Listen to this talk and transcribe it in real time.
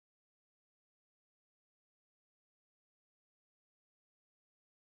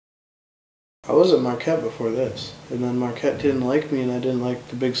I was at Marquette before this, and then Marquette didn't like me, and I didn't like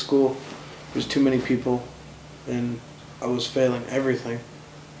the big school. There's too many people, and I was failing everything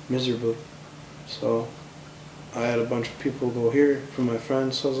miserably. So I had a bunch of people go here from my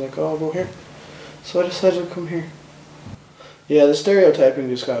friends, so I was like, oh, I'll go here. So I decided to come here. Yeah, the stereotyping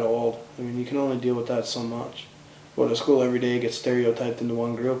just got old. I mean, you can only deal with that so much. Go to school every day, get stereotyped into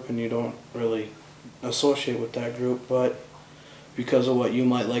one group, and you don't really associate with that group, but because of what you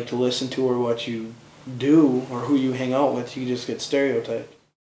might like to listen to or what you do or who you hang out with, you just get stereotyped.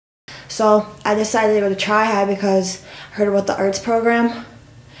 So I decided to go to Tri-High because I heard about the arts program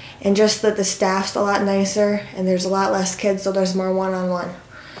and just that the staff's a lot nicer and there's a lot less kids, so there's more one-on-one.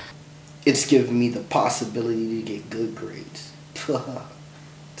 It's given me the possibility to get good grades.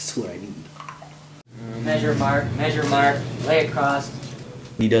 That's what I need. Measure, mark, lay across.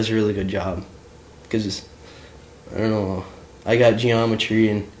 He does a really good job because, I don't know, I got geometry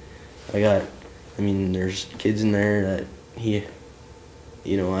and I mean, there's kids in there that I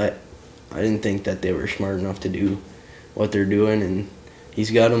didn't think that they were smart enough to do what they're doing, and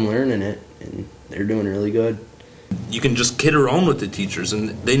he's got them learning it, and they're doing really good. You can just kid around with the teachers, and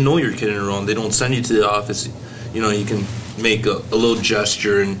they know you're kidding around. They don't send you to the office. You know, you can make a little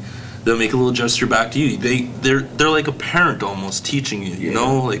gesture, and they'll make a little gesture back to you. They're like a parent almost teaching you. You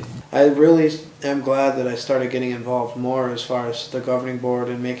know, like. I really am glad that I started getting involved more as far as the governing board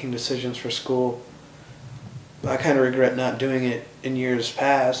and making decisions for school. I kind of regret not doing it in years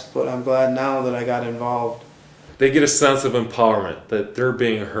past, but I'm glad now that I got involved. They get a sense of empowerment that they're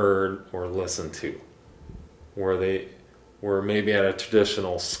being heard or listened to, where maybe at a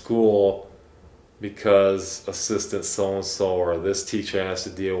traditional school, because assistant so-and-so or this teacher has to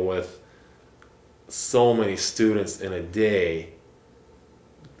deal with so many students in a day,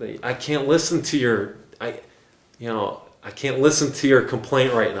 I can't listen to your, I can't listen to your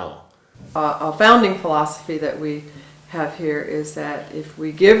complaint right now. A founding philosophy that we have here is that if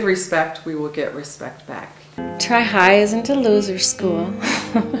we give respect, we will get respect back. Tri-High isn't a loser school.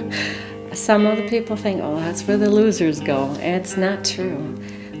 Some of the people think, oh, that's where the losers go, and it's not true.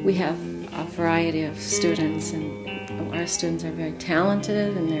 We have a variety of students, and our students are very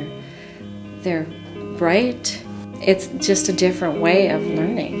talented, and they're bright. It's just a different way of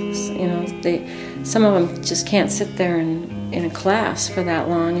learning. You know, some of them just can't sit there in a class for that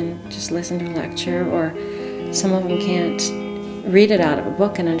long and just listen to a lecture, or some of them can't read it out of a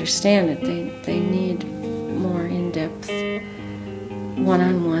book and understand it. They need more in-depth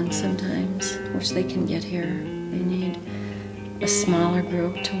one-on-one sometimes, which they can get here. They need a smaller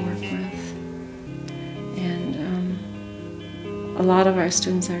group to work with. And a lot of our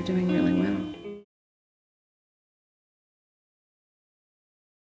students are doing really well.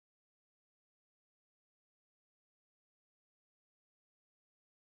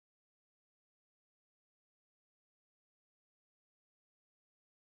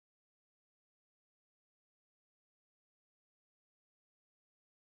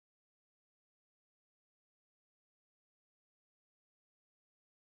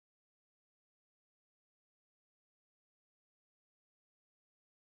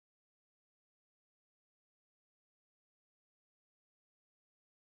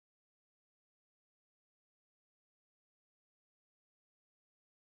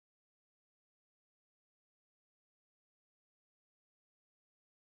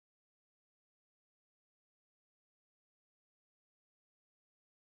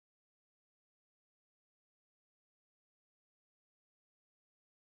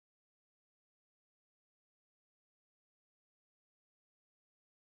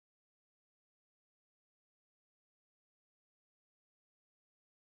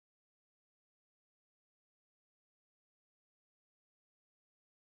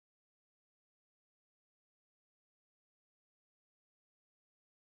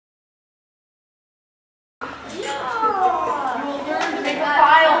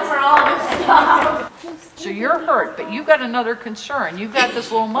 So you're hurt, but you've got another concern. You've got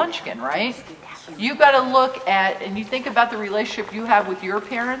this little munchkin, right? You've got to look at, and you think about the relationship you have with your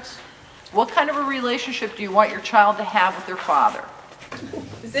parents. What kind of a relationship do you want your child to have with their father?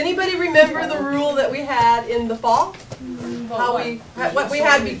 Does anybody remember the rule that we had in the fall? What we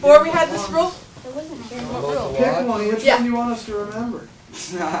had before we had this rule? Pick one. Which one do you want us to remember?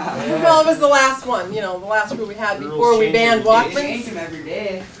 Well, it was the last one, the last rule we had before we banned Walkmans. Every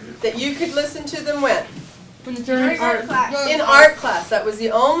day. That you could listen to them when? During art class. In art class. That was the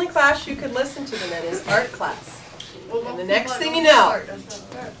only class you could listen to them in, is art class. And the next thing you know, and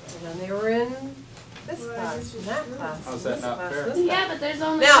then they were in this class, in that class. How's that not fair? Yeah, but there's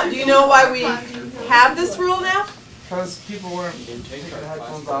only. Now, do you know why we have this rule now? Because people weren't taking the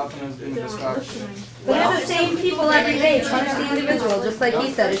headphones off and it was being distracted. But it's the same people every day. Punch the individual, just like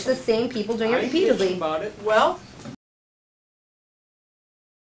he said. It's the same people doing it repeatedly. Well,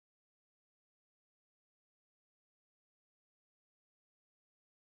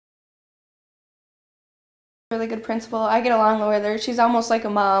 really good principal. I get along with her. She's almost like a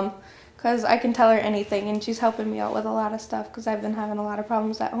mom because I can tell her anything and she's helping me out with a lot of stuff because I've been having a lot of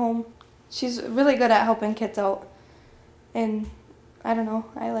problems at home. She's really good at helping kids out and I don't know,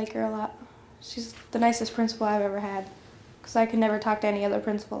 I like her a lot. She's the nicest principal I've ever had because I could never talk to any other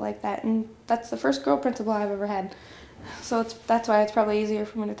principal like that, and that's the first girl principal I've ever had. So that's why it's probably easier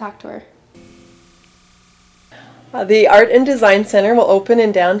for me to talk to her. the Art and Design Center will open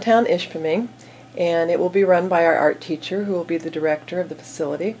in downtown Ishpeming, and it will be run by our art teacher, who will be the director of the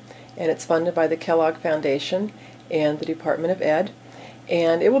facility, and it's funded by the Kellogg Foundation and the Department of Ed.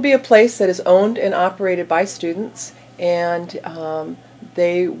 And it will be a place that is owned and operated by students, and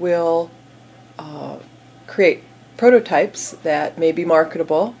they will create prototypes that may be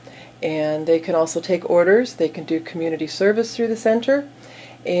marketable, and they can also take orders. They can do community service through the center,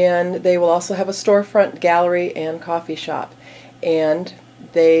 and they will also have a storefront, gallery, and coffee shop. And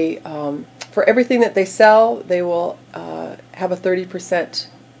they, for everything that they sell, they will have a 30%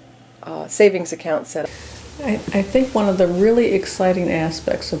 savings account set up. I think one of the really exciting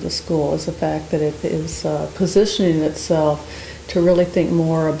aspects of the school is the fact that it is positioning itself to really think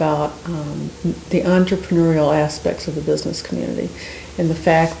more about the entrepreneurial aspects of the business community, and the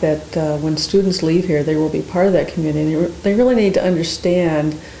fact that when students leave here, they will be part of that community. They really need to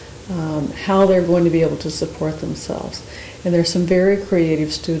understand how they're going to be able to support themselves. And there's some very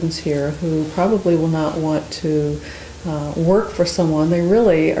creative students here who probably will not want to work for someone. They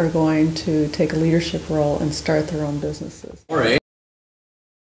really are going to take a leadership role and start their own businesses. All right.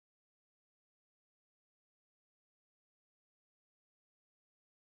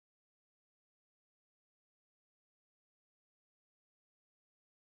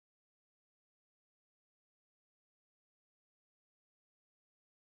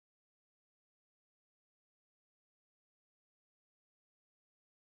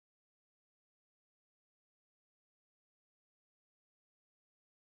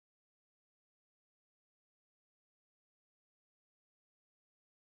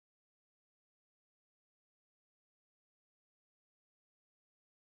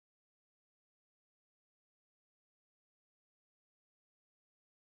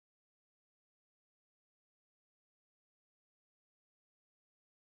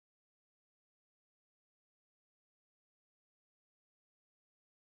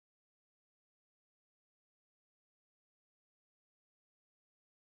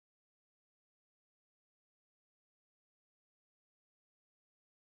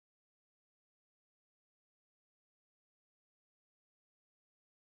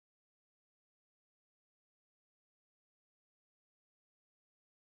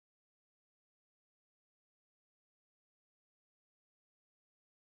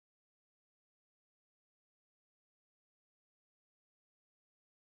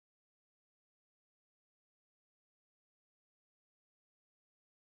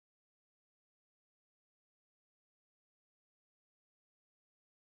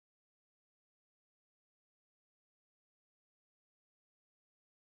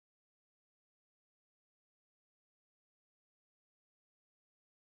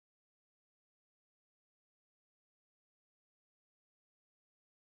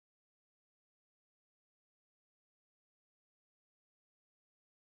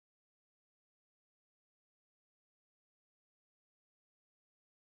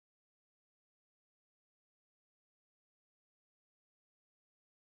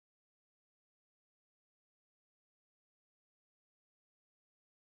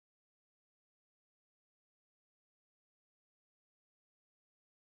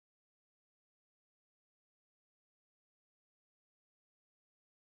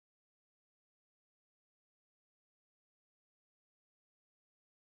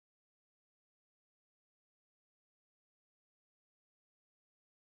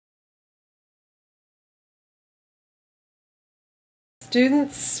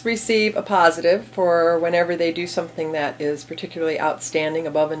 Students receive a positive for whenever they do something that is particularly outstanding,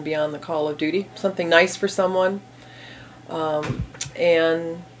 above and beyond the call of duty, something nice for someone.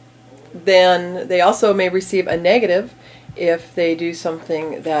 And then they also may receive a negative if they do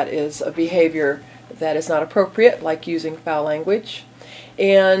something that is a behavior that is not appropriate, like using foul language.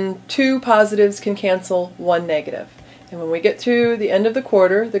 And 2 positives can cancel 1 negative. And when we get to the end of the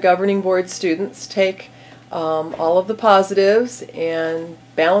quarter, the governing board students take all of the positives and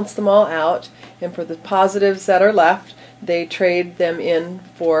balance them all out. And for the positives that are left, they trade them in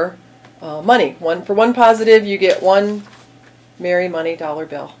for money. For one positive, you get one Merry Money dollar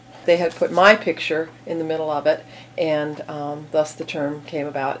bill. They had put my picture in the middle of it, and thus the term came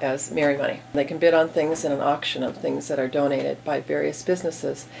about as Merry Money. They can bid on things in an auction of things that are donated by various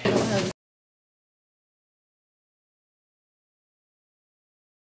businesses.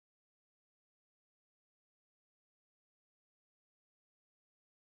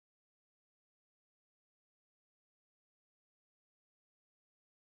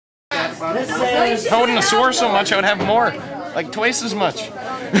 If I wouldn't have swore so much, I would have more. Like twice as much.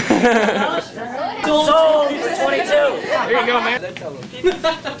 Sold 22. There you go, man.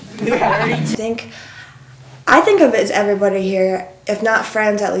 I think of it as everybody here, if not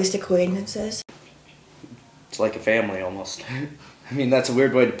friends, at least acquaintances. It's like a family almost. I mean, that's a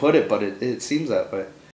weird way to put it, but it seems that way.